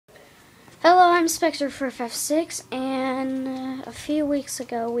I'm specture456, and a few weeks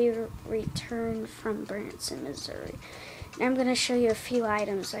ago we returned from Branson'Missouri. And I'm going to show you a few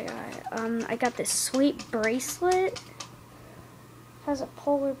items I got. I got this sweet bracelet. It has a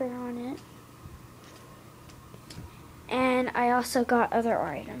polar bear on it. And I also got other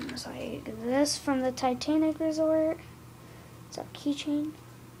items, like this from the Titanic Resort. It's a keychain.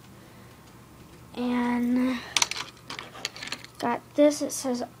 And got this, it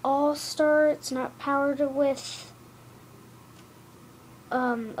says All-Star. It's not powered with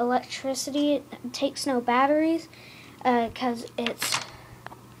electricity. It takes no batteries, because it's,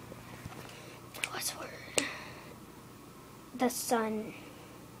 what's the word? The sun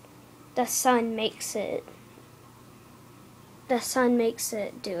makes it. The sun makes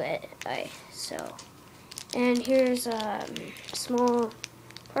it do it. So, and here's a small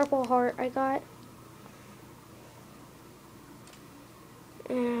purple heart I got.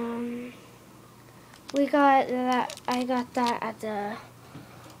 We got that. I got that at the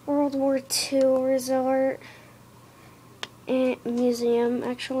World War II resort and museum,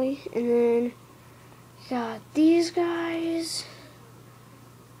 actually. And then got these guys.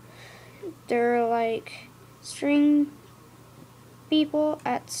 They're like string people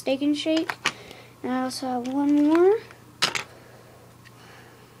at Steak and Shake. And I also have one more.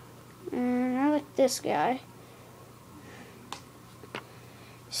 And I like this guy.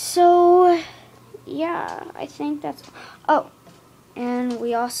 So, yeah, I think that's... Oh, and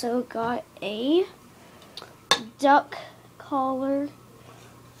we also got a duck collar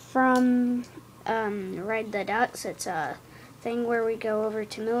from Ride the Ducks. It's a thing where we go over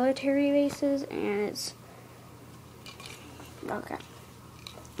to military bases, and it's... Okay.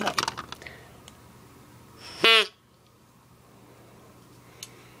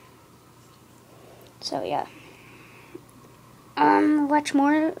 So, yeah. Watch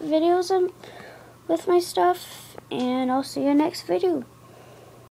more videos with my stuff, and I'll see you next video.